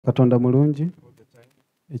Katonda mulungi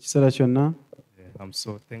ekiseera kyonna. I'm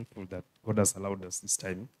so thankful that God has allowed us this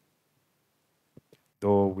time,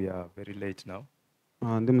 though we are very late now.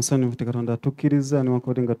 Ndi musanyufu nti Katonda atukkiriza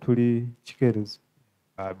newankubadde nga tuli kikeerezi.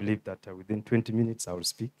 I believe that within 20 minutes I will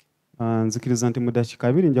speak. Nzikiriza nti mu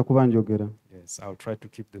ddakiika 2 nja kuba njogera. Yes, I'll try to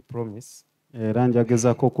keep the promise. Era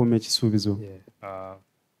njagezaako okuuma ekisuubizo.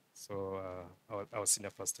 Our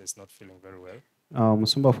senior pastor is not feeling very well.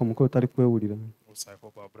 Omusumba waffe omukulu tali kwewulira. Also, I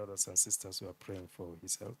hope our brothers and sisters who are praying for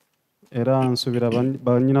his health. Era nsuubira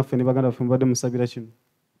bannyinaffe ne baganda baffe mubadde musabira kino.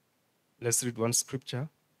 Let's read one scripture.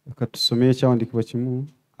 Ka tusome ekyawandiikibwa kimu.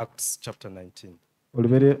 Acts chapter 19.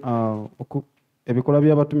 Olubere ebikola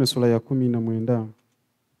by'abatume essula ya 19.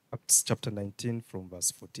 Acts chapter 19 from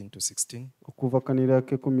verse 14 to 16. Okuva kanira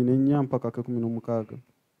ke 14 mpaka ke 16.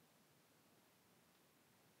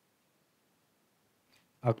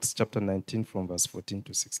 Acts chapter 19 from verse 14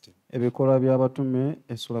 to 16. Ebikola by'abatume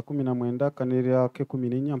essula 19 kanira ke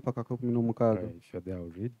 14 mpaka ke 16. If you're there, I'll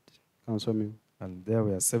read. Kansome. And there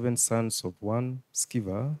were 7 sons of one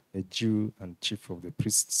Sceva, a Jew and chief of the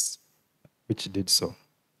priests, which did so.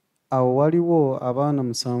 Awo waliwo abaana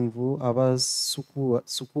 7 aba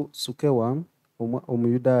Sukewa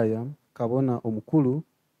Omuyudaaya kabona omukulu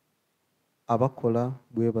abakola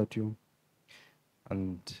bwe batyo.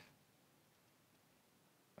 And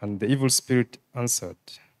the evil spirit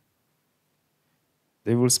answered.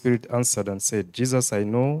 The evil spirit answered and said, Jesus I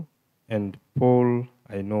know, and Paul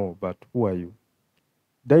I know, but who are you?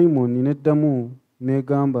 Daimoni neddamu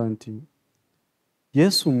negamba nti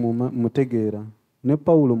Yesu mutegeera ne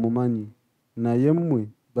Paulo mumanyi naye mmwe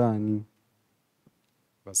baani?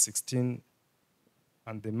 Verse 16.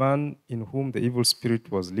 And the man in whom the evil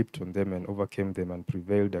spirit was leaped on them and overcame them and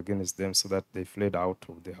prevailed against them, so that they fled out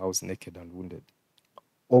of the house naked and wounded.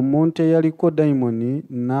 Omuntu eyaliko daimoni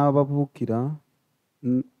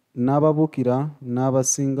n'ababuukira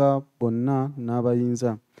n'abasinga bonna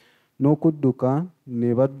n'abayinza n'okudduka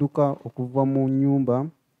ne badduka okuva mu nnyumba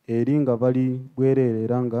eri nga bali bwereere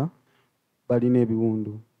era nga balina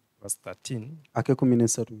ebiwundu. Verse 13. Ake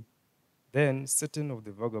 13. Then certain of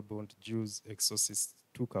the vagabond Jews exorcists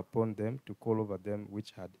took upon them to call over them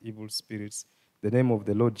which had evil spirits the name of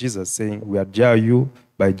the Lord Jesus, saying, We adjure you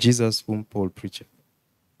by Jesus whom Paul preached.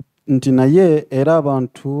 Nti naye era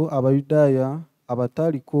abantu Abayudaaya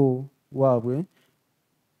abataliko waabwe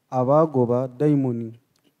abagoba daimoni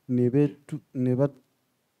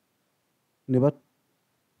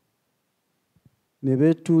ne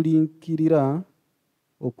beetulinkirira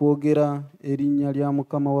okwogera erinnya lya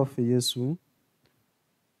Mukama waffe Yesu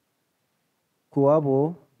ku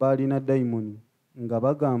abo baalina daimoni nga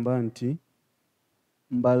bagamba nti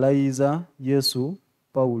mbalayiza Yesu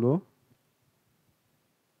Paulo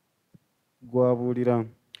gwabuulira.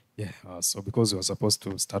 So because we were supposed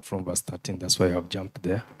to start from verse 13, that's why I have jumped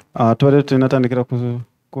there. Tubadde tunatandikira ku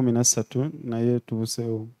 13 naye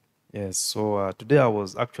tubuseewo. Yes, so today I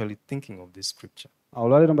was actually thinking of this scripture.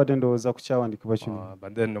 Olwaleero mbadde ndowooza ku kyawandiikibwa kino.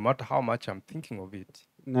 But then no matter how much I'm thinking of it,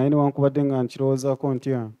 naye newankubadde nga nkirowoozaako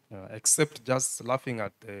ntya. Except just laughing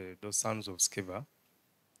at those sons of Sceva.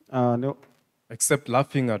 Except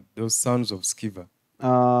laughing at those sons of Sceva.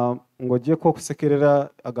 Ng'oggyeko okusekerera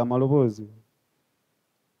agamalobozi.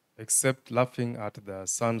 Except laughing at the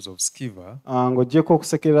sons of Sceva. Ng'oggyeko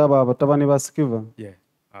okusekerera abo abatabani ba Sceva. Yeah.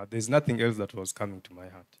 There's nothing else that was coming to my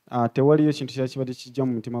heart. Tewaliyo ekintu kyali kibadde kijja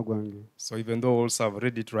mu mutima gwange. So even though also I've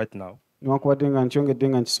read it right now, newankubadde nga nkyongedde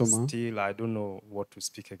nga nkisoma, still I don't know what to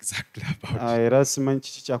speak exactly about. Era simanyi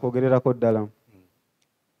kiki kyakwogererako ddala.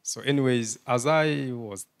 So anyways, as I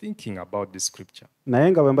was thinking about this scripture,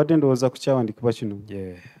 naye nga bwe mbadde ndowooza ku kyawandiikibwa kino,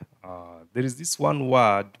 there is this one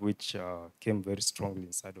word which came very strongly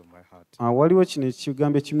inside of my heart. Waliwo kino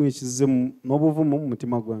ekigambo ekimu ekizze n'obuvumu mu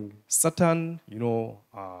mutima gwange. Satan,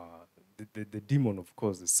 the demon of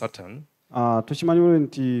course is Satan. Tukimanyi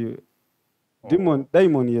nti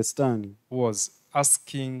daimon ye Sitaani. Who was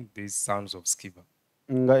asking these sons of Sceva.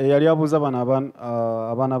 Nga yali abuuza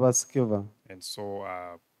abaana ba Sceva. And so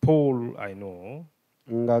Paul I know.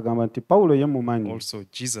 Nga agamba nti Paulo ye mumanyi. Also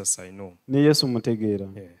Jesus I know. Ne Yesu mutegeera.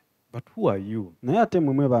 But who are you? Naye ate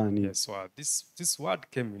mmwe baani? Yes, so this word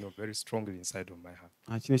came, very strongly inside of my heart.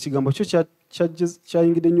 Kino ekigambo kyo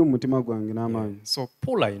kyayingidde nnyo mu mutima gwange n'amaanyi. So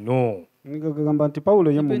Paul I know. Ngagamba nti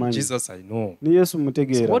Paulo ye mumanyi. Jesus I know. Ne Yesu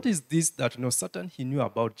mutegeera. So what is this that Satan he knew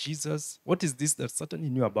about Jesus? What is this that Satan he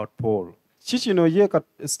knew about Paul? Ki kino ye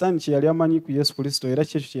Sitaani kye yali amanyi ku Yesu Kristo era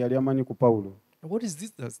kyekyo kye yali amanyi ku Paulo? What is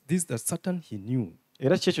this that Satan he knew?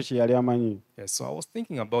 Era kyekyo kye yali amanyi. Yes, so I was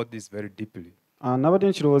thinking about this very deeply. Nabadde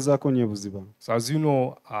nkirowoozaako nnyo ebuziba. So as you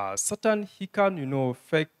know, Satan he can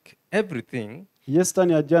fake everything ye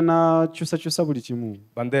Sitaani ajja n'akyusakyusa buli kimu,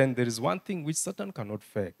 But then there is one thing which Satan cannot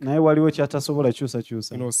fake. naye waliwo ky'atasobola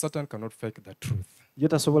kyusakyusa. Satan cannot fake the truth. Ye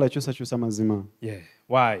tasobola kyusakyusa mazima. Yeah.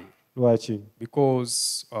 Why? Lwaki?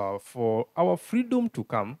 Because for our freedom to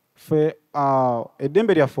come, Ffe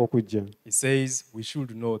eddembe lyaffe okujja he says we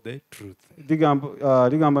should know the truth.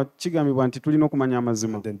 kigambibwa nti tulina okumanya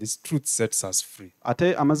amazima, And then this truth sets us free.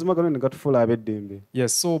 ate amazima gano ne gatufuula ab'eddembe.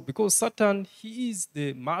 Yes, so because Satan, he is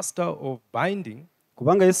the master of binding,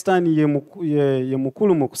 Kubanga ye Sitaani ye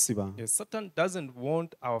mukulu mu kusiba, yes, Satan doesn't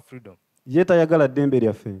want our freedom. ye tayagala ddembe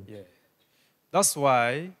lyaffe. Yeah. That's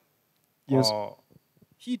why Yes.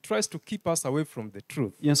 he tries to keep us away from the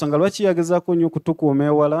truth. Yensonga lwaki yagezaako nnyo okutukuuma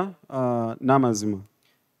ewala n'amazima.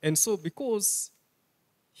 And so because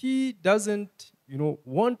he doesn't,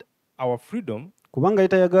 want our freedom, Kubanga ye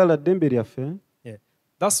tayagala ddembe lyaffe, yeah,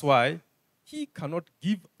 that's why he cannot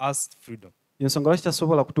give us freedom. yensonga lwaki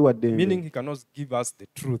tasobola kutuwa Meaning ddembe. he cannot give us the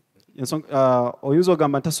truth. Oyinza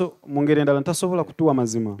ogamba mu ngeri endala tasobola kutuwa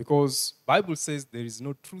mazima. Because Bible says there is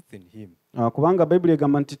no truth in him. Kubanga Bayibuli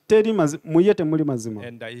egamba nti mu ye temuli mazima.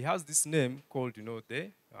 And he has this name called,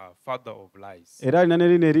 the father of lies. Era alina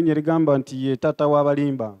n'erina erinnya erigamba nti ye taata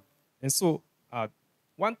w'abalimba. And so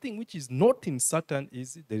one thing which is not in Satan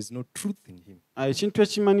is there is no truth in him. Ekintu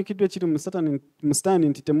ekimanyikiddwa ekiri mu Sitaani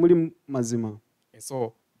nti temuli mazima. And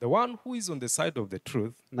so the one who is on the side of the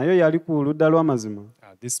truth, Naye yali ku ludda lw'amazima.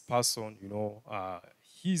 This person,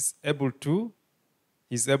 he's able to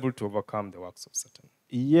overcome the works of Satan.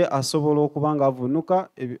 Ye asobola okuba nga avunuka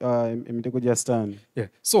emitego gya Sitaani. Yeah.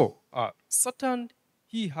 So Satan,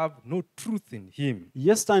 he have no truth in him.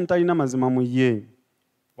 Ye Sitaani talina mazima mu ye.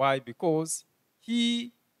 Why? Because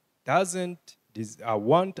he doesn't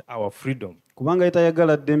want our freedom. Kubanga ye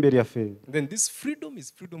tayagala ddembe lyaffe. Then this freedom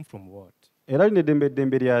is freedom from what? Era lino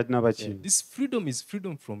eddembe lya nabaki. This freedom is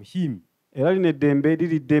freedom from him. Era lino eddembe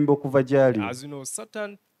liri ddembe okuva gy'ali. As you know,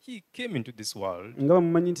 Satan, he came into this world, Nga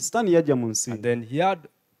bamumanyi nti Sitaani yajja mu nsi. and then he had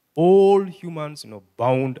all humans,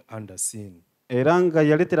 bound under sin, Era nga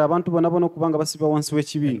yaleetera abantu bonna okuba nga basibwa wansi and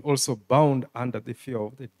w'ekibi. also bound under the fear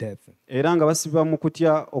of the death. Era nga basibwa mu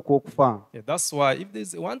kutya okw'okufa. Yeah, that's why if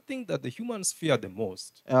there's one thing that the humans fear the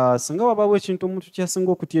most, Singa wabaawo ekintu omuntu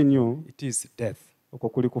kyasinga okutya ennyo, it is death. okwo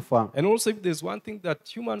kuli kufa. And also if there's one thing that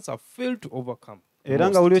humans have failed to overcome, Era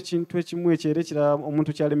nga waliwo ekintu ekimu ekyera ekirala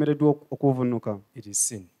omuntu kyalemereddwa okuvunuka. it is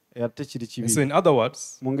sin. Ate kiri And so kibi. in other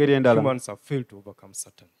words, Mu ngeri endala, humans have failed to overcome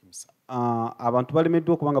Satan himself. abantu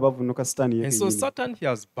balemeddwa okuba nga bavunuka Sitaani And so yekennyini. Satan, he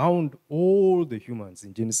has bound all the humans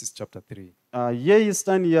in Genesis chapter 3. Ye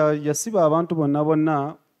Sitaani yasiba abantu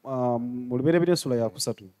bonna mu lubereberye ensula ya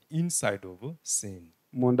kusatu Inside of sin.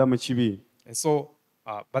 munda mu kibi. And so,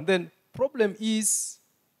 but then problem is,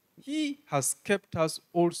 he has kept us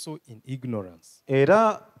also in ignorance.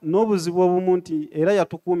 Era n'obuzibu obumu nti era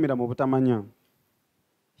yatukuumira mu butamanya.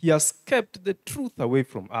 He has kept the truth away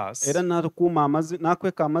from us. Era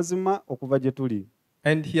n'akweka amazima okuva gye tuli.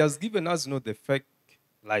 And he has given us, the fake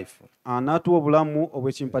life. N'atuwa obulamu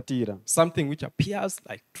obw'ekimpatiira. Something which appears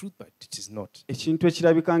like truth, but it is not. Ekintu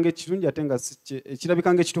ekirabika ng'ekirungi ate nga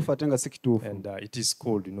ekirabika ng'ekituufu ate nga si kituufu. And it is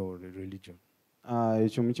called, religion.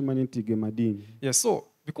 Ekyo mukimanyi nti ge madiini. Yeah, so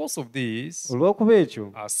because of this, Olw'okuba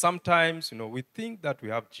ekyo, sometimes, we think that we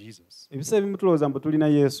have Jesus. ebiseera ebimu tulowooza mbu tulina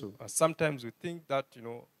Yesu. Sometimes we think that,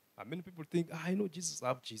 many people think, I know Jesus, I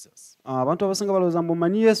have Jesus. Abantu abasinga balowooza mbu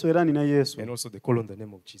mmanyi Yesu era nina Yesu. And also they call on the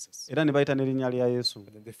name of Jesus. Era ne bayita n'erinnya lya Yesu. And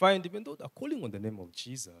then they find, even though they're calling on the name of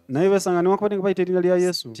Jesus, Naye beesanga newankubadde nga bayita erinnya lya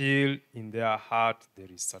Yesu, still in their heart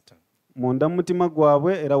there is Satan. munda mu mutima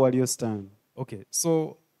gwabwe era waliyo Sitaani. Okay,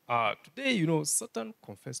 so today, Satan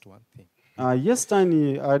confessed one thing. Ye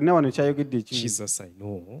Sitaani alina wano kyayogedde ekimu. Jesus I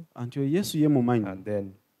know, Anti oyo Yesu ye mumanyi. and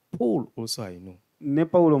then Paul also I know. Ne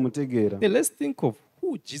Pawulo mutegeera. Hey, let's think of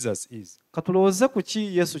who Jesus is, Katulowooze ku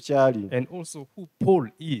ki Yesu kyali. and also who Paul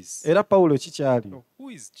is. Era Pawulo ki kyali. So who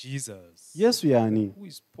is Jesus? Yesu y'ani? Who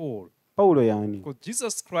is Paul? Pawulo y'ani? Because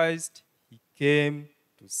Jesus Christ, he came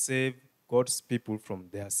to save God's people from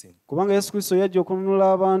their sin. Kubanga Yesu Kristo yajja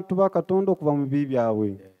okununula abantu ba Katonda okuva mu bibi byabwe.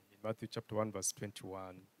 In Matthew chapter 1 verse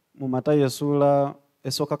 21. Mu Matayo essuula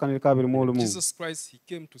esooka 2:21. Jesus Christ, he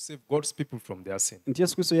came to save God's people from their sin. Nti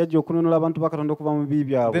Yesu Kristo yajja okununula abantu ba Katonda okuva mu bibi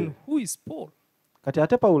byabwe. Then who is Paul? Kati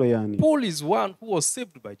ate Pawulo y'ani? Paul is one who was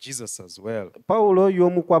saved by Jesus as well. Pawulo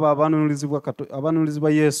y'omu ku abo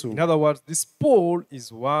abanunulizibwa Yesu. In other words, this Paul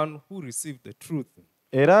is one who received the truth.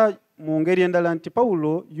 Era mu ngeri endala nti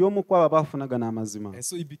Pawulo y'omu ku abo abaafunagana amazima. And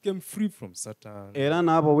so he became free from Satan. Era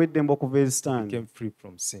n'aba ow'eddembe okuva eri Sitaani. Became free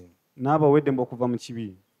from sin. N'aba ow'eddembe okuva mu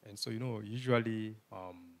kibi. And so, usually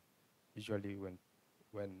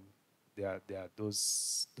when there are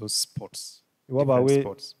those spots, different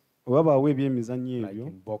sports, wabaawo ebyemizannyo like ebyo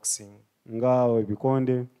in boxing. nga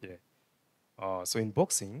ebikonde. Yeah. So in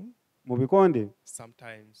boxing, Mu bikonde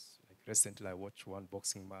sometimes, like recently, I watched one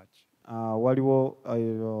boxing match. waliwo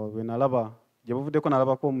bwe nalaba gye buvuddeko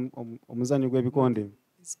nalabako omuzannyo gw'ebikonde.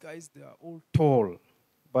 These guys, they are all tall.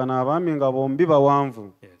 Bano abaami nga bombi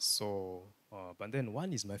bawanvu. Yeah, so, but then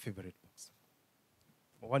one is my favorite boxer.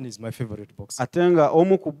 One is my favorite boxer. Ate nga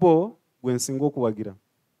omu ku bo gwe nsinga okuwagira.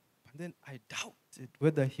 And then I doubted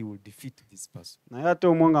whether he will defeat this person. Naye ate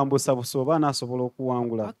omwo nga mbusabusa oba anaasobola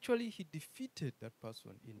okuwangula. Actually, he defeated that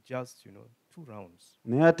person in just, 2 rounds.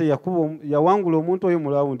 Naye ate yawangula omuntu oyo mu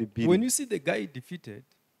laawundi bbiri. When you see the guy defeated,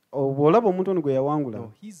 bw'olaba omuntu ono gwe yawangula.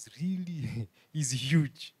 no, he's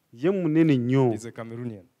huge. Ye munene nnyo. He's a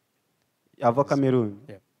Cameroonian. Ava Cameroon.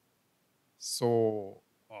 Yeah. So,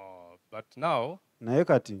 but now, Naye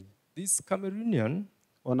kati this Cameroonian,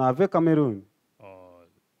 ono ava Cameroon.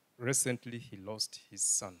 Recently he lost his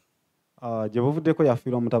son. Gye buvuddeko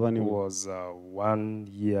yafiirwa mutabani Who we. was 1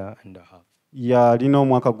 year and a half. Yalina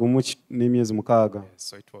omwaka gumu n'emyezi 6. Yeah,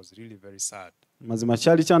 so it was really very sad. Mazima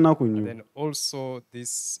kyali kya nnaku And nnyo. then also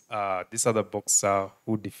this other boxer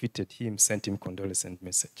who defeated him sent him condolence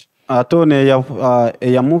message. Ate ono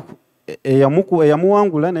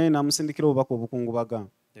eyamuwangula naye n'amusindikira obubaka obukungubaga.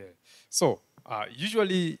 Yeah. So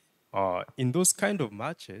usually in those kind of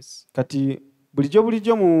matches, Kati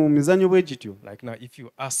bulijjo mu mizannyo bwe gityo, like now if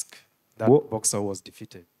you ask that boxer was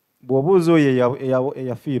defeated, bw'obuuza oyo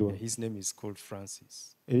eyafiirwa, his name is called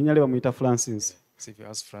Francis. erinnya lye bamuyita Francis. So if you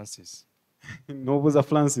ask Francis, N'obuuza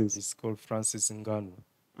Francis, he's called Francis Ngannou.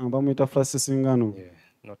 Bamuyita Francis Ngannou. Yeah,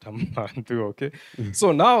 not Amandu, okay?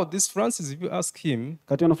 So now this Francis, if you ask him,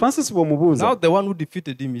 Kati ono Francis bw'omubuuza, now the one who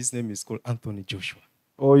defeated him, his name is called Anthony Joshua.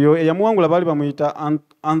 oyo eyamuwangula baali bamuyita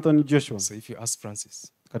Anthony Joshua. So if you ask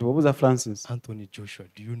Francis, Kati bw'obuuza Francis, Anthony Joshua,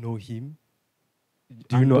 do you know him?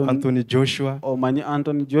 Do you know Anthony Joshua? omanyi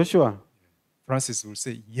Anthony Joshua? Francis will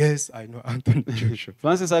say, yes, I know Anthony Joshua.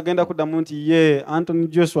 Francis agenda kuddamu nti ye Anthony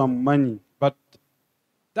Joshua mumanyi. But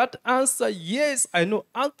that answer, yes, I know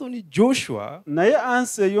Anthony Joshua, Naye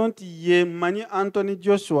ansi eyo nti ye mmanyi Anthony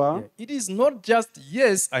Joshua, it is not just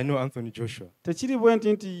yes, I know Anthony Joshua. tekiri bwe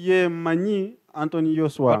nti ye mmanyi Anthony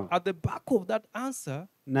Joshua. But at the back of that answer,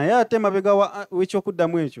 Naye ate mabega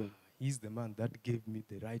w'ekyokuddamu ekyo, he's the man that gave me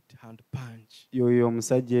the right hand punch. yoyo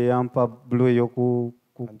omusajja eyampa blow ey'oku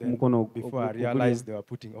And then mukono before I realized they were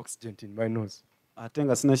putting oxygen in my nose. ate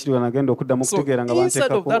nga sinakiriwa nagenda okuddamu So okutegeera nga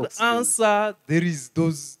inside of banteekako that answer, there is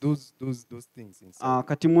those things inside.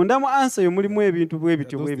 kati munda mu ansa eyo mulimu ebintu bwe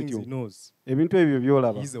bityo Those bwe things he bityo, knows. ebintu ebyo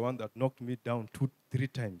by'olaba. He's the one that knocked me down 2-3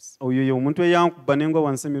 times. Oyo ye omuntu eyankuba n'engwa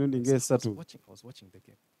wansi emirundi I was ng'esatu. watching the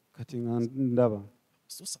game. Kati nga ndaba.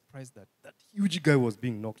 So surprised that huge guy was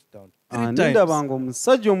being knocked down 3 times. Ndaba nga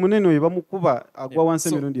omusajja omunene oyo bamukuba agwa wansi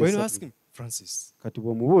So emirundi when you ask esatu. him, Francis, Kati do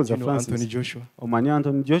bw'omubuuza you know Anthony Francis, Joshua? omanyi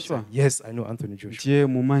Anthony Joshua? Yes, I know Anthony Joshua. Nti ye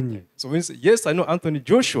mumanyi. So when you say, yes, I know Anthony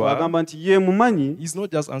Joshua, Agamba nti ye mumanyi, he's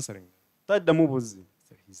not just answering. taddamu buzzi,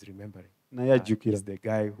 So he's remembering. naye ajjukira. He's the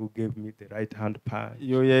guy who gave me the right hand punch.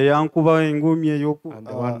 Yo ye yankuba engumi ey'oku, And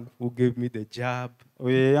the one who gave me the jab.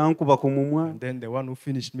 oyo ye yankuba ku mumwa, And then the one who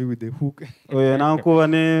finished me with the hook. oyo ye nankuba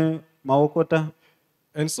ne mawokota,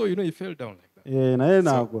 And so, he fell down like that. naye So,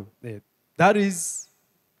 naagwa.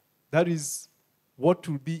 that is what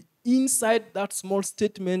will be inside that small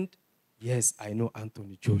statement. Yes, I know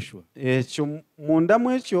Anthony Joshua. Ekyo munda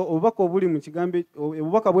mu ekyo obubaka obuli mu kigambo,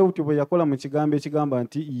 obubaka bwe butyo bwe yakola mu kigambo ekigamba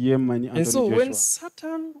nti ye mmanyi And Anthony so when Joshua.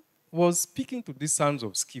 Satan was speaking to these sons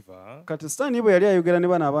of Sceva, Kati Sitaani bwe yali ayogera ne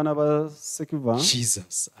bano abaana ba Sekiva,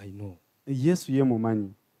 Jesus, I know. Yesu ye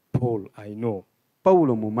mumanyi, Paul, I know.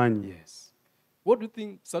 Pawulo mumanyi. Yes. What do you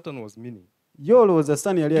think Satan was meaning? Ye olowooza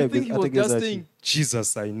Sitaani yali Do you think he was just ategeeza ki? saying,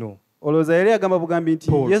 Jesus, I know? Olowooza yali agamba bugambi nti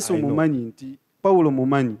Paul, Yesu I know. mumanyi, nti Pawulo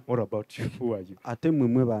mumanyi, What about you? Who are you? ate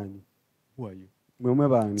mmwe baani? Who are you? Mmwe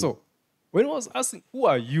baani? So, when he was asking, who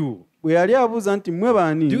are you? Bwe yali abuuza nti mmwe Do you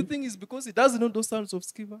baani, think it's because he doesn't know those sons of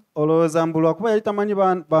Sceva? olowooza mbu lwakuba yali tamanyi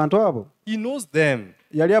bantu abo? He knows them.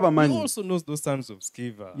 Yali He abamanyi. also knows those sons of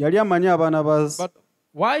Sceva. Yali amanyi abaana ba, But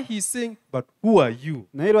why he's saying, but who are you?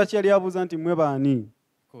 naye lwaki yali abuuza nti mmwe baani?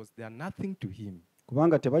 Because they are nothing to him.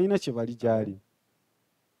 Kubanga tebalina kye bali gy'ali.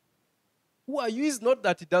 Who are you is not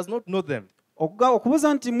that he does not know them.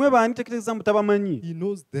 Okubuuza nti mmwe baani tegeeza mbu tabamanyi. He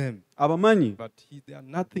knows them. Abamanyi, But they are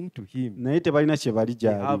nothing to him. naye tebalina kye bali He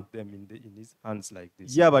gy'ali. have them in his hands like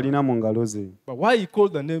this. Ye abalina mu ngalo ze. But why he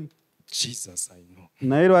called the name Jesus, I know.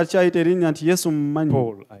 Naye lwaki ayita erinnya nti Yesu mumanyi?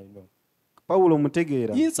 Paul, I know. Pawulo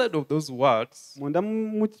mutegeera. Inside of those words, Munda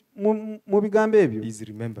mu bigambo ebyo he's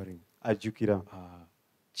remembering. ajjukira.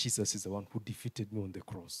 Jesus is the one who defeated me on the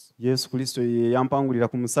cross. Yesu Kristo ye yampangulira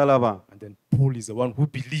ku musalaba. And then Paul is the one who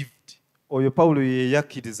believed Oyo Pawulo ye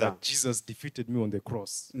yakkiriza that Jesus defeated me on the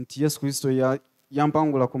cross. nti Yesu Kristo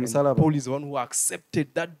yampangula ku And musalaba. Paul is the one who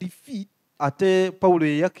accepted that defeat, Ate Pawulo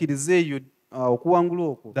ye yakkiriza eyo okuwangula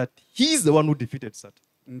okwo that he is the one who defeated Satan.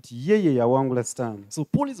 nti ye yawangula Sitaani. So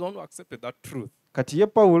Paul is the one who accepted that truth, Kati ye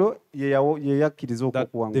Pawulo ye yakkiriza okwo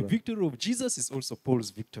that the okuwangula. victory of Jesus is also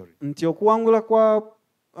Paul's victory. Nti okuwangula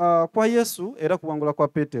kwa Yesu era kuwangula kwa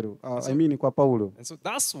Petero, kwa Pawulo. And so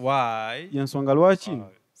that's why Yensonga lwaki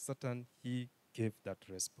Satan, he gave that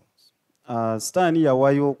response. Sitaani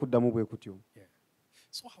yawaayo okuddamu bwe kutyo. Yeah.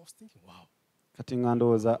 So I was thinking, wow. Kati nga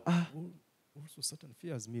ndowooza Also Satan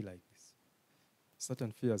fears me like this.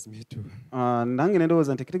 Satan fears me too. nange ne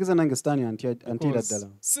ndowooza nti kitegeeza nange Sitaani antiira ddala.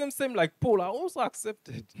 Same like Paul, I also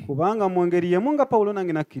accepted. Kubanga mu ngeri yemu nga Pawulo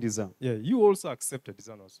nange nakkiriza. Yeah, you also accepted this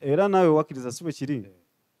one also. Era naawe wakkiriza si bwe kiri.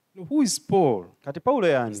 No, who is Paul? Kati Pawulo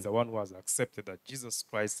He's yaani? the one who has accepted that Jesus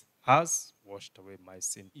Christ has washed away my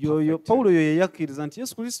sin. Yoyo perfectly. Pawulo ye yakkiriza nti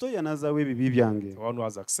Yesu Kristo yanazaawo ebibi byange. The one who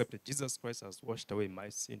has accepted Jesus Christ has washed away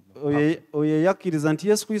my sin. Oyo ye yakkiriza nti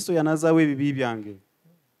Yesu Kristo yanazaawo ebibi byange.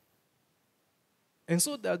 And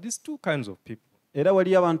so there are these two kinds of people. Era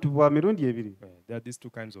waliyo abantu ba mirundi ebiri. There are these two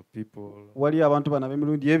kinds of people. Waliyo abantu bano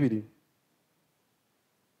ab'emirundi ebiri.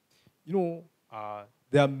 You know,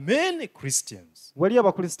 there are many Christians. Waliyo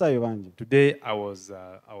abakristaayo bangi. Today I was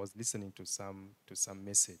listening to some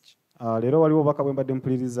message. Leero waliwo obubaka bwe mbadde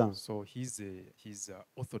mpuliriza. So he's a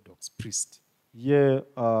Orthodox priest. Ye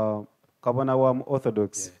kabona wa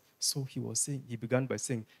Orthodox. Yeah. So he began by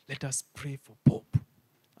saying, let us pray for Pope.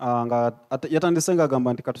 Nga yatandise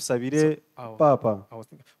ng'agamba nti katusabire Paapa. I was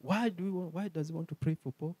thinking, why does he want to pray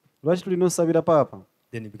for Pope? Lwaki tulina okusabira Paapa?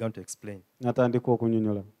 Then he began to explain. N'atandika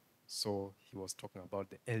okunnyonnyola. So he was talking about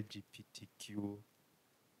the LGBTQ,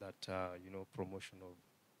 that promotion of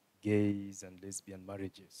gays and lesbian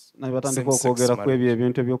marriages. Naye batandika okwogera ku ebyo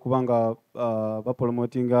ebintu ebyokuba nga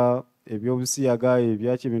bapromotinga ebyobusiyaga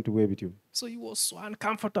ebyaki ebintu bwe bityo. So he was so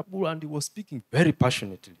uncomfortable and he was speaking very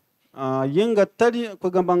passionately. Ye nga tali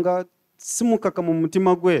kwegamba nga simukaka mu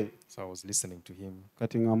mutima gwe. So I was listening to him.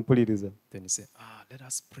 Kati nga mpuliriza. Then he said, let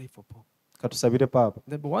us pray for Pope. Katusabire Paapa.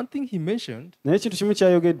 Then, but one thing he mentioned, naye ekintu kimu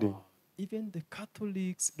kyayogedde. Even the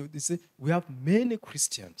Catholics, they say, we have many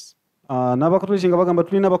Christians. N'abakatoliki nga bagamba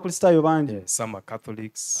tulina abakristaayo bangi. Yeah, some are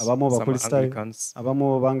Catholics, abamu some are abakristaayo, Anglicans,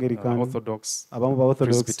 abamu Abangerikani, Orthodox, abamu ba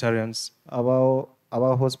Orthodox, Presbyterians.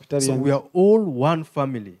 aba Hospitarian. So we are all one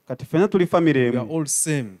family. Kati ffenna tuli family We are emu. all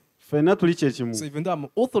same. Ffenna tuli kyekimu. So even though I'm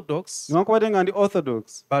Orthodox, Newankubadde nga ndi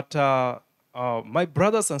Orthodox, but my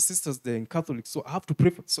brothers and sisters, they're in Catholic, so I have to pray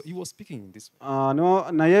for. So he was speaking in this way.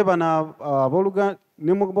 naye bano abooluganda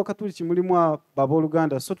ne mu bakatoliki mulimu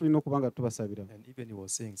abooluganda so tulina okuba nga tubasabira. And even he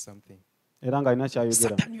was saying something. Era ng'alina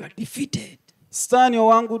kyayogera. Satan, you are defeated. Sitaani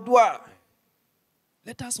owanguddwa.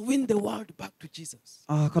 Let us win the world back to Jesus.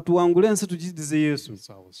 Katuwangule ensi tugidize Yesu.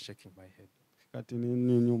 So I was shaking my head. Kati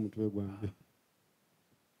nenenya omutwe gwange. I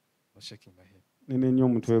was shaking my head. Nenenya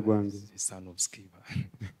omutwe gwange. The son of Sceva.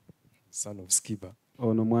 Son of Sceva.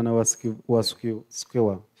 Ono mwana wa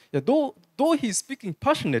Skewa. Yeah, though he's speaking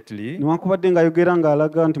passionately, newankubadde ng'ayogera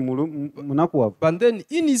ng'alaga nti munakuwavu. but then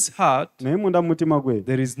in his heart, naye munda mu mutima gwe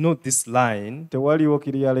there is not this line. tewaliwo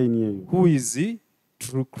kiriya layini eyo. Who is the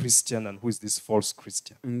true Christian and who is this false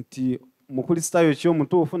Christian? Nti mukristaayo ki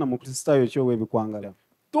omutuufu na mukristaayo ki ow'ebikwangala.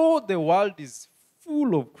 Though the world is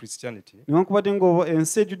full of Christianity, newankubadde nga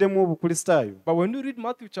ensi ejjuddemu obukristaayo, but when you read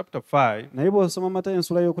Matthew chapter 5, naye bw'osoma Matayo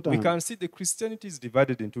ensula we y'okutaano can see the Christianity is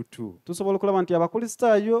divided into two. tusobola okulaba nti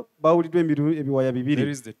abakristaayo bawuliddwa ebiwaya There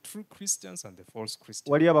bibiri. is the true Christians and the false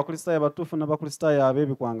Christians. Waliyo abakristaayo abatuufu n'abakristaayo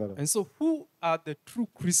ab'ebikwangala. And so who are the true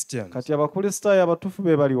Christians? Kati abakristaayo abatuufu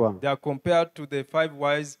be baliwa? They are compared to the 5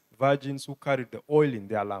 wise virgins who carried the oil in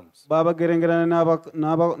their lamps. Babagerengerana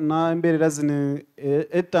n'embeerera zino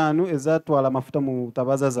ettaano ezaatwala amafuta mu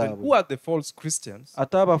tabaaza And zaabwe. who are the false Christians?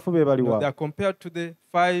 Ate abafu be They baliwa? are compared to the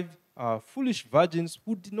 5 foolish virgins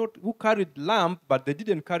who carried lamp, but they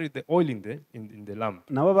didn't carry the oil in the lamp.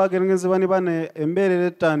 Nabo bagerengezebwa ne bano embeerera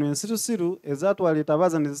ettaano ensirusiru ezaatwala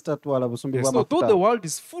etabaaza ne zitatwala busumbi Yes, so though the bw'amafuta. world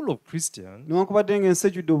is full of Christians, Newankubadde ng'ensi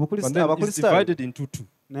ejjudde but then it's abakristaayo, divided into two.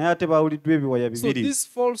 naye ate bawuliddwa ebiwaya So bibiri. this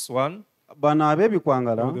false one, Bano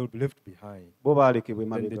ab'ebikwangala they will be left behind. bo baalekebwa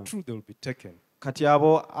Then the emabega. truth they will be taken. Kati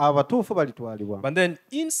abo abatuufu balitwalibwa. But then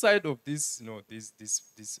inside of this,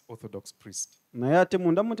 this Orthodox priest, Naye ate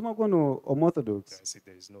munda mu mutima gw'ono Omorthodox I see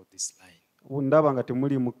there is no this line. ndaba nga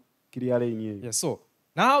temuli mu kiriya layini eyo. Yeah, so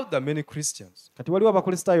now there are many Christians. Kati waliwo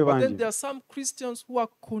abakristaayo But then bangi. there are some Christians who are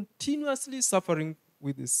continuously suffering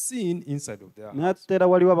with the sin inside of their hearts. n'ate era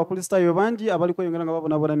waliwo abakristaayo bangi abali kweyongera nga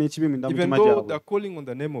babonaabona n'ekibi mu Even mitima though gyabwe they're calling on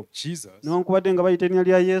the name of Jesus, newankubadde nga bayita erinnya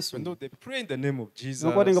lya yesu even though they pray in the name of Jesus,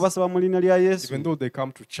 newankubadde nga basaba mu linnya lya yesu even though they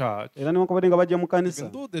come to church, era newankubadde nga bajja mu kanisa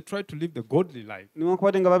even though they try to live the godly life,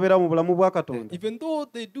 newankubadde nga babeera mu bulamu bwa katonda even though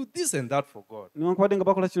they do this and that for God, newankubadde nga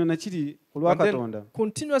bakola kino nakiri ku lwa but then katonda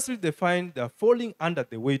continuously they find they're falling under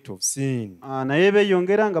the weight of sin. naye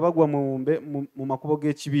beeyongera nga bagwa mu makubo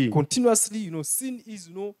g'ekibi. Continuously,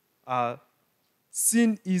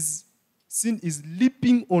 sin is, sin is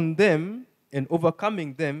leaping on them and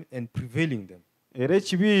overcoming them and prevailing them. Era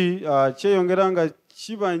ekibi kyeyongera nga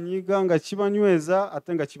kibanyiga nga kibanyweza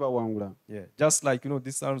ate nga kibawangula. Yeah, just like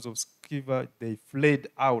these sons of Sceva, they fled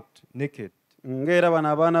out naked Ng'era bano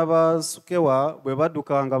abaana ba Sukewa bwe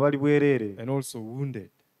badduka nga bali bwereere and also wounded.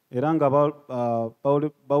 era nga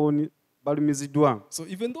balumiziddwa. So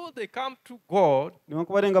even though they come to God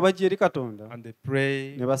Newankubadde nga bajja eri Katonda and they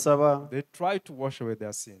pray, ne basaba they try to wash away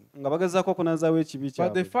their sin, nga bagezaako okunazaawo ekibi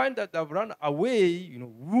but they kyabwe, find that they've run away,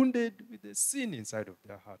 wounded with the sin inside of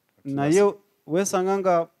their heart. naye weesanga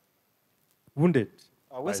nga Wounded.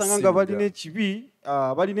 weesanga nga balina ekibi,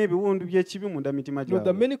 balina ebiwundu by'ekibi munda mitima There are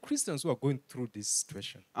gyabwe. many Christians who are going through this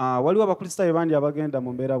situation, Waliwo abakristaayo bangi abagenda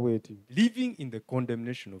mu mbeera bw'eti living in the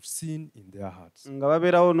condemnation of sin in their hearts. nga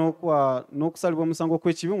babeerawo n'okusalibwa omusango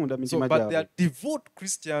kw'ekibi munda So, mitima but they are gyabwe. devout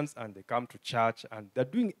Christians and they come to church and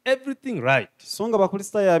they're doing everything right, So nga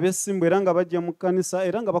bakristaayo ab'essimbu era nga bajja mu kkanisa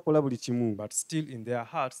era nga bakola buli kimu, but still in their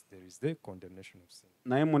hearts there is the condemnation of sin.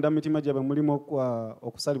 naye munda mu mitima gyabwe mulimu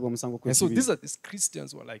okusalibwa omusango And so kw'ekibi. these are these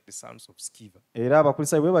Christians who are like the sons of Sceva. Era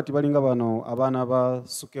abakristaayo bwe bati balinga bano abaana ba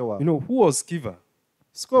Sukewa. Who was Sceva?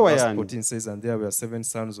 Sukewa Verse yaani? 14 says, and there were 7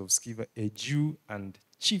 sons of Sceva, a Jew and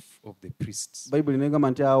chief of the priests. Bayibuli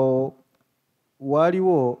negamba nti awo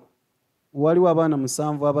waliwo abaana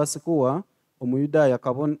 7 aba Sukewa, Omuyudaaya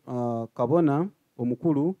kabona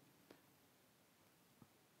omukulu.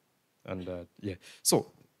 And so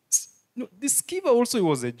this Sceva also he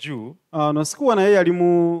was a Jew. No, Sukewa naye yali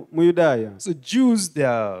Muyudaaya. So Jews, they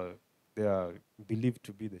are believed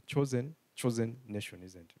to be the chosen nation,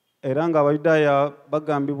 isn't it? Era nga Abayudaaya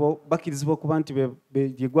bakirizibwa okuba nti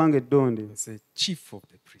ly'eggwanga eddonde. It's a chief of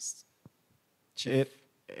the priests.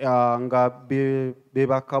 Nga be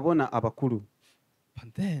bakabona abakulu.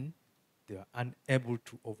 But then they were unable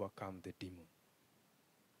to overcome the demon.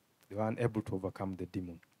 They were unable to overcome the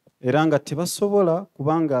demon. Era nga tebasobola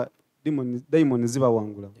kubanga dayimoni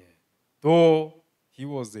zibawangula. Though he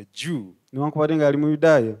was a Jew, Newankubadde nga yali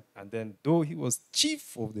Muyudaaya, and then though he was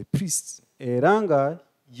chief of the priests, era nga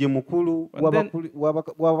ye mukulu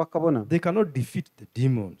w'abakabona, they cannot defeat the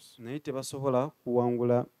demons. naye tebasobola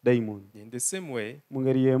kuwangula dayimoni. In the same way, Mu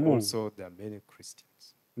ngeri y'emu, also there are many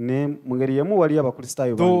Christians. ne mu ngeri y'emu wali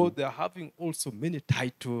abakristaayo Though bangi. they are having also many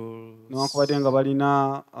titles, Newankubadde nga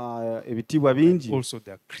balina ebitiibwa bingi, also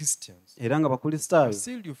they are Christians. era nga bakristaayo,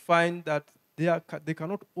 Still you find that they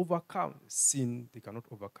cannot overcome sin, they cannot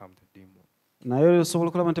overcome the demon. naye osobola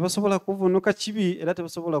okulaba nti tebasobola kuvunuka kibi era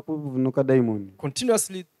tebasobola kuvunuka dayimoni.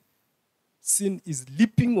 Continuously, sin is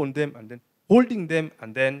leaping on them and then holding them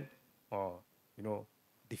and then,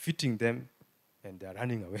 defeating them, and they are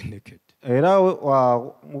running away naked. Era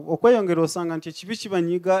okweyongera osanga nti ekibi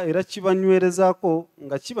kibanyiga era kibanywerezaako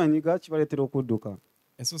nga kibanyiga kibaleetera okudduka.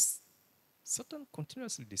 And so Satan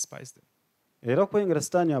continuously despises them. Era okweyongera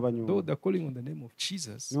Sitaani Though abanywa. they're calling on the name of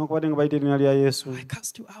Jesus, Newankubadde nga bayita erinnya lya Yesu. I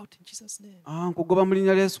cast you out in Jesus' name. Nkugoba mu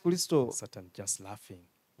linnya lya Yesu Kristo. Satan just laughing.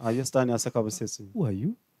 Ye Sitaani aseka busesi. Who are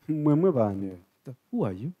you? Mmwe baani? Who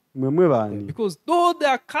are you? Mmwe baani? Because though they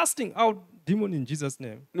are casting out demon in Jesus'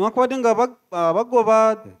 name, Newankubadde nga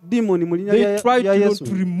bagoba demoni mu linnya they try lya Yesu.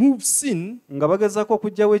 to remove sin. Nga bagezaako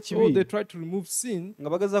okuggyawo Oh, ekibi. they try to remove sin, Nga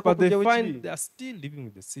bagezaako but they okuggyawo find ekibi. they are still living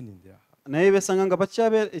with the sin in their heart. Naye besanga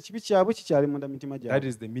nga ekibi kyabwe kikyali munda mitima That gyabwe.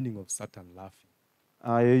 is the meaning of Satan laughing.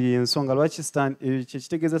 Y'ensonga lwaki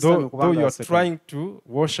kyekitegeeza Sitaani Though okubanga you are aseka. trying to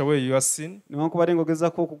wash away your sin, Newankubadde nga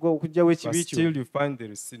ogezaako okuggyawo but ekibi kyo, still you find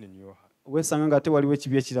there is sin in your heart. weesanga nga ate waliwo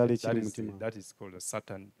ekibi ekirala ekiri mu mutima. That is called a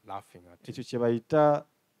Satan laughing at you. Ekyo kye bayita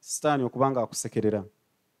Sitaani okuba nga akusekerera.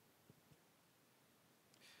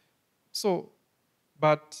 So,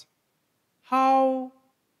 but how,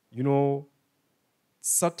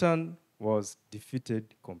 Satan was defeated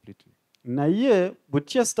completely. Naye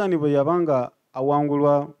butya Sitaani bwe yaba nga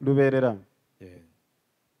awangulwa lubeerera. Yeah.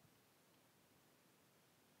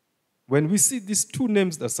 When we see these two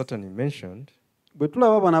names that Satan mentioned, Bwe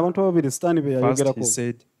tulaba bano abantu ababiri Sitaani be first he yayogerako,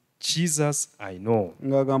 said, Jesus I know.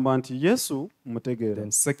 ng'agamba nti Yesu mutegeera,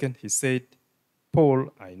 Then second he said,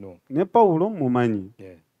 Paul I know. ne Pawulo mumanyi.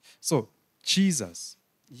 Yeah. So, Jesus,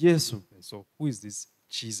 yesu So who is this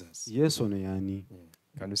Jesus? yesu ono yaani? Yeah.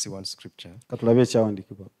 Can you see one scripture? Katulabe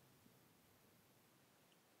ekyawandiikibwa.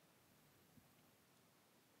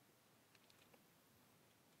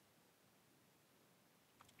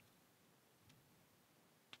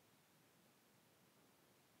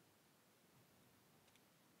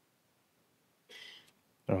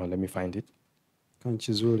 Let me find it.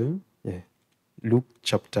 Kankizuule. Yeah. Luke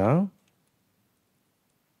chapter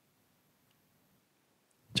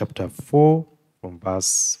 4 from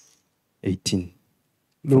verse 18.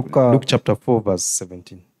 Luka, Luke chapter 4 verse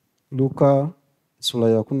 17. Luka sura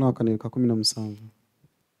ya 17.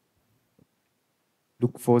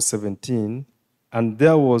 Luke 4:17, and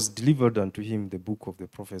there was delivered unto him the book of the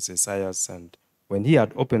prophet Isaiah, and when he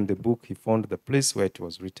had opened the book, he found the place where it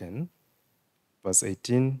was written. Verse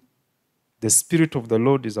 18, the Spirit of the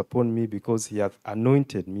Lord is upon me, because he hath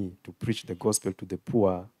anointed me to preach the gospel to the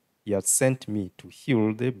poor. He hath sent me to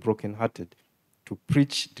heal the brokenhearted, to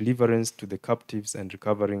preach deliverance to the captives, and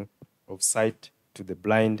recovering of sight to the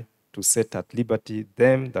blind, to set at liberty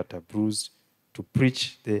them that are bruised, to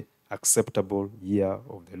preach the acceptable year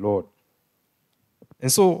of the Lord.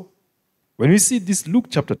 And so, when we see this Luke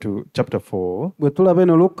chapter 4, Bwe tulaba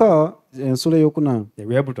eno Luka ensula ey'okuna,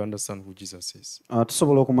 we're able to understand who Jesus is.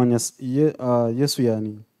 tusobola okumanya Yesu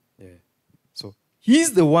yaani. Yeah. So,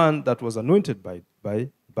 he's the one that was anointed by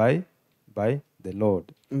the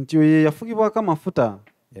Lord. Nti oyo ye yafugibwako amafuta.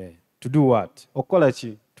 Yeah. To do what? Okukola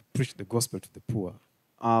ki? To preach the gospel to the poor.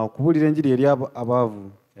 Okubuulira enjiri eri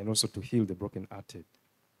abaavu. And also to heal the brokenhearted.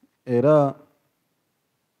 Era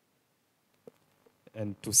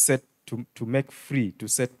and to make free, to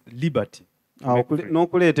set liberty.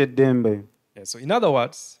 N'okuleeta eddembe. Yeah, so in other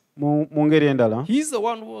words, mu ngeri endala, he's the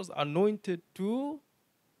one who was anointed to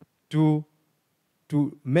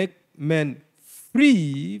make men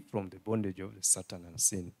free from the bondage of the Satan and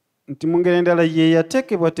sin. Nti mu ngeri endala ye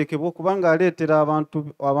yateekebwateekebwa okuba ng'aleetera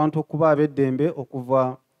abantu okuba ab'eddembe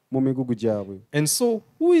okuva mu migugu gyabwe. And so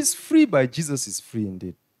who is free by Jesus is free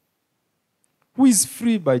indeed. Who is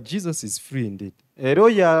free by Jesus is free indeed. Era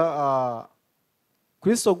oyo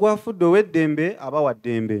Kristo gw'afudde ow'eddembe aba wa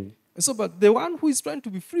ddembe. So but the one who is trying to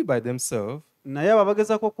be free by themselves, naye abo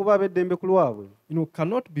abagezaako okuba ab'eddembe ku lwabwe,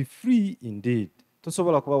 cannot be free indeed.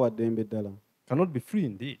 Tosobola kuba wa ddembe ddala. Cannot be free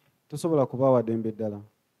indeed. Tosobola kuba wa ddembe ddala.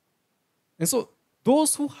 And so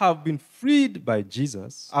those who have been freed by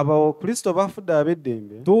Jesus, abo Kristo bafudde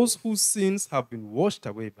ab'eddembe, those whose sins have been washed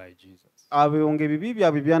away by Jesus, abo ng'ebibi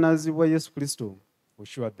byabwe byanaazibwa Yesu Kristo, for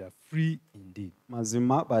sure they are free indeed.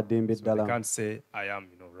 mazima ba ddembe So they ddala. can't say, I am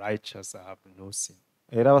righteous, I have no sin.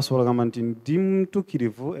 Era basobola gamba nti ndi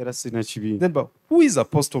mutuukirivu era sina kibi. Then, but who is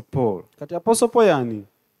Apostle Paul? Kati Apostle Paul yaani?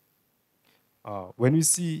 When we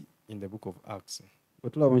see in the book of Acts, bwe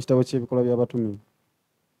tulaba mu kitabo ky'ebikola by'abatume,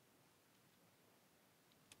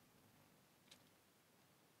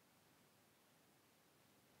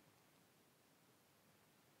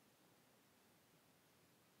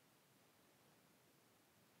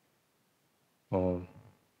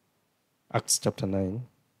 Acts chapter 9,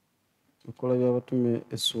 ebikola by'abatume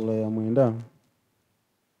essuula ya 9,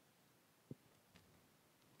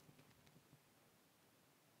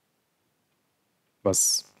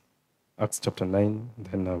 Acts chapter 9,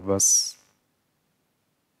 then verse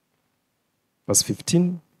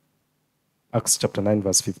 15. Acts chapter 9,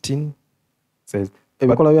 verse 15 says,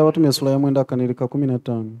 ebikola by'abatume essuula ya 9 akanirika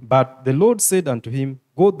 15. But the Lord said unto him,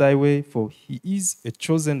 Go thy way, for he is a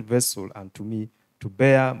chosen vessel unto me to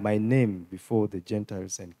bear my name before the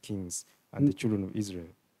Gentiles and kings and the children of Israel.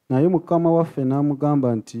 Naye Mukama waffe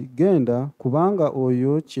n'amugamba nti, genda, kubanga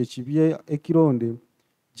oyo kye kibye ekironde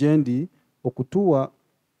gye ndi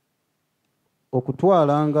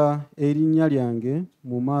okutwalanga erinnya lyange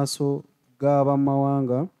mu maaso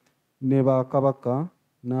g'abamawanga ne bakabaka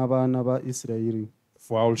n'abaana ba Isirayiri.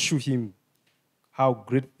 For I will shew him how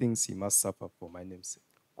great things he must suffer for my name's sake.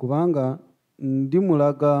 Kubanga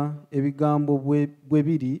ndimulaga ebigambo bwe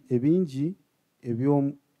biri ebingi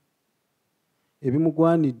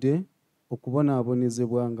ebimugwanidde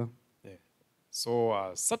okubonaabonezebwanga. Yeah.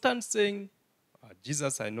 So Satan saying,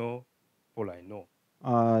 Jesus I know, Paul I know.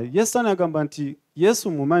 Sataani agamba nti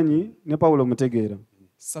Yesu mumanyi ne Pawulo mutegeera.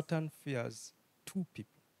 Satan fears two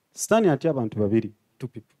people. Sataani atya abantu babiri. Two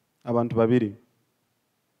people. Abantu babiri.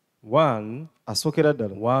 One, asookera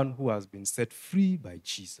ddala, one who has been set free by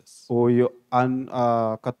Jesus, oyo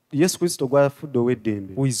Yesu Kristo gw'afudde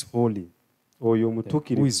ow'eddembe, who is holy, oyo who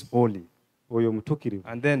mutuukirivu, is holy. oyo mutuukirivu.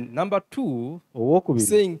 And then number two, owookubiri,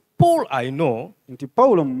 saying, Paul I know, nti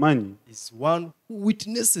Pawulo mumanyi, is one who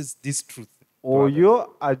witnesses this truth.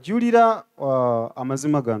 oyo ajulira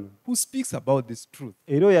amazima gano who speaks about this truth.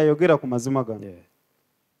 era oyo ayogera ku mazima gano. Yeah.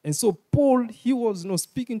 And so Paul, he was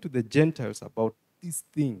speaking to the Gentiles about this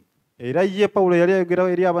thing. Era ye Pawulo yali ayogera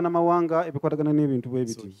eri abanamawanga ebikwatagana n'ebintu bwe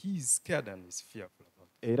So biti. he is scared and is fearful about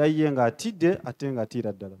it. Era ye ng'atidde ate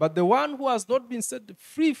ng'atiira ddala. But the one who has not been set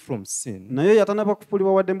free from sin, naye yatanaba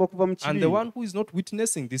kufuulibwa waddembe okuva mu and kibi, the one who is not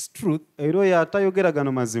witnessing this truth, era oyo atayogera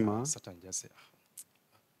gano mazima, Satan just say,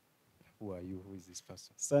 who are you? Who is this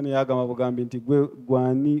person? Sataani yagamba bugambi nti gwe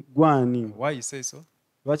gwani. Why you say so?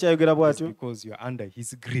 Lwaki ayogera It's bw'atyo? because you are under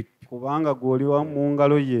his grip. Kubanga gw'oli mu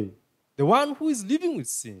ngalo ye. The one who is living with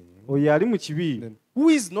sin, Oyo ali mu kibi, then who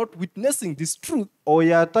is not witnessing this truth,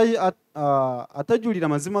 oyo atajulira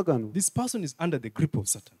mazima gano, this person is under the grip of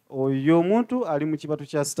Satan. oyo omuntu ali mu kibatu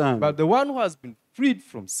kya Sataani. But the one who has been freed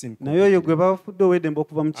from sin Naye oyo gwe bafudde ow'eddembe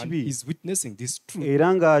okuva mu and kibi is witnessing this truth,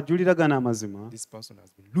 era ng'ajulira gano amazima, this person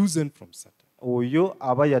has been loosened from Satan. oyo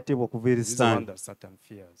aba yatebwa okuva eri This is the one Sataani, that Satan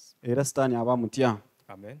fears. era Sataani aba amutya.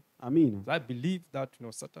 Amen. Amiina. I believe that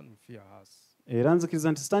Satan will fear us Era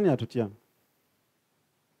nzikiriza nti Sataani atutya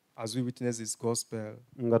as we witness this gospel,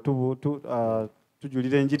 nga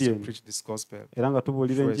tujulira enjiri as we eno preach this gospel. era nga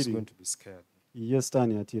tubuulira Sure, he's enjiri, going to be scared. ye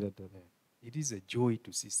Sataani atiira ddala. It is a joy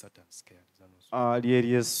to see Satan scared. Is that not so?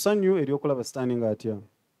 Lyeryo essanyu ery'okulaba Sataani ng'atya.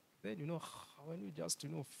 Then when you just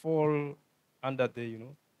fall under the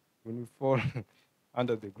when you fall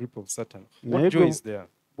under the grip of Satan, Naye what joy gwe- is there?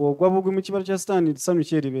 bw'ogwa bugwi mu kibalo kya Sataani essanyu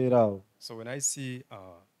ki eribeera awo. So when I see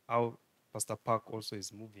how Pastor Park also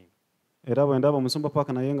is moving, Era bwe ndaba Omusumba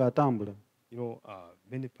Paaka naye ng'atambula,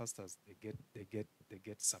 many pastors they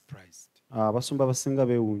get surprised. abasumba abasinga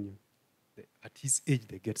beewuunya. At his age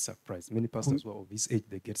they get surprised. Many pastors who are of his age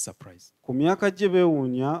they get surprised, Ku myaka gye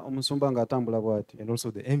beewuunya omusumba ng'atambula bw'ati, and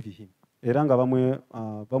also they envy him era nga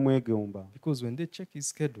bamwegomba, because when they check his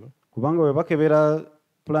schedule, kubanga bwe bakebera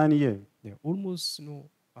pulaani ye, almost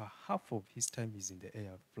half of his time is in the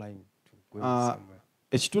air flying to go somewhere.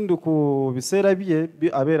 ekitundu ku biseera bye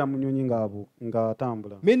abeera mu nnyonyi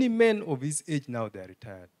ng'atambula. Many men of his age now they are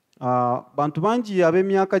retired Bantu bangi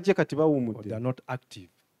ab'emyaka gye kati or they bawummudde, are not active.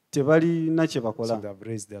 tebalina kye So bakola. they have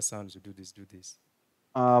raised their sons to do this, do this.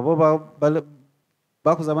 Bo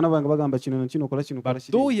bakuza abaana bange bagamba kino na kino kola kino kola But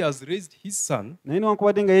though kiri. he has raised his son, Naye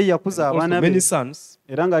newankubadde nga ye yakuza and also abaana be many sons,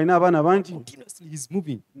 era ng'alina abaana bangi, continuously he's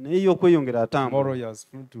moving. naye ye okweyongera Tomorrow atambula. he has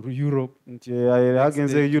flown to Europe, Nti next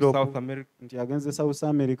agenze day to Europe, South America, nti agenze South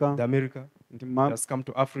America, America. nti He has come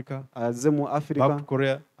to Africa, azze mu back to Africa,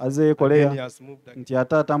 Korea. azze Again, he Korea, has moved again. nti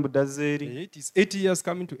ate atambudde azze eri. It is 80 years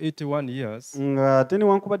coming to 81 years, Nga ate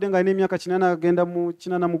newankubadde ng'alina emyaka 80 agenda mu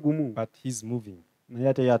 81, but he's moving. naye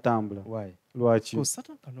ate yatambula. Why? Lwaki? Because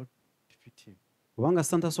Satan cannot defeat him. Kubanga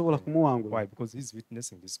Satan tasobola kumuwangula. Why? Because he's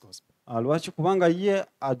witnessing this gospel. Lwaki? Kubanga ye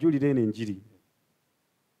ajulira eno enjiri.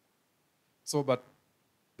 So, but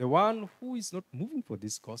the one who is not moving for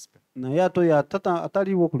this gospel, Naye ate oyo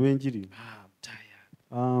ataliiwo ku lw'enjiri. I'm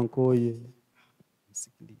tired, Nkooye, I'm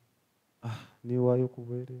sickly, neewaayo ku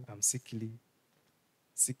bwere, I'm sickly,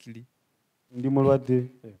 ndi mulwadde,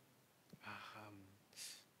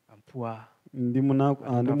 I'm poor, ndi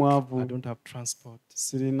mwavu, I don't have transport.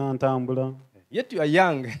 sirina ntambula. Yet you are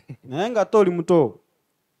young. Naye ng'ate oli muto,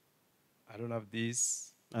 I don't have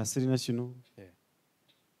this. sirina kino.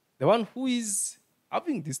 The one who is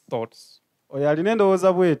having these thoughts Oyo alina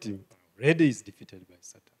endowooza bw'eti, already is defeated by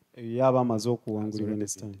Satan. ye aba amaze Has okuwangulibwa already ne been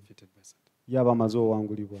Sataani. defeated by Satan. Ye aba amaze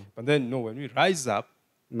owangulibwa. But then, when we rise up,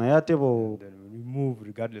 Naye ate then when we move,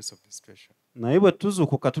 regardless of the situation, naye bwe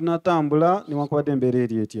tuzuukuka tunatambula newankubadde embeera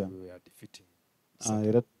eri etya, we are defeating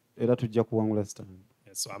Satan. era tujja kuwangula Sataani.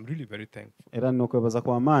 So I'm really very thankful. Era nina okwebaza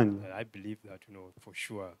kw'amaanyi. And I believe that, for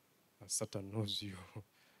sure, Satan knows you.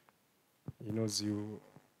 He knows you.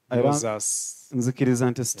 He Era knows us.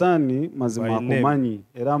 nzikiriza nti Sataani mazima By name. akumanyi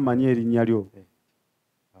era amanyi erinnya lyo.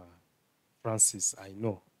 Francis, I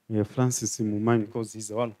know. Ye Francis mumanyi. Because he's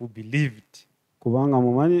the one who believed. Kubanga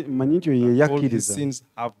mmanyi nti oyo ye All his yakkiriza sins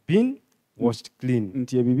have been washed clean.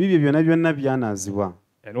 nti ebibi bye byonna byonna byanaazibwa.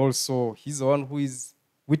 And also, he's the one who is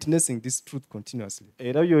witnessing this truth continuously.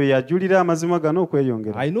 Era oyo yajulira amazima gano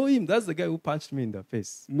okweyongera. I know him. That's the guy who punched me in the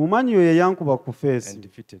face Mumanyi oyo yankuba ku and feesi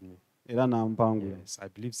defeated me. era n'ampangula. Yes, I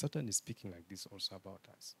believe Satan is speaking like this also about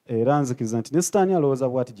us. Era nzikiriza nti ne Sitaani alowooza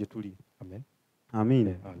bw'ati gye tuli. Amen.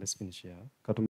 Amiina. Let's finish here. Katum-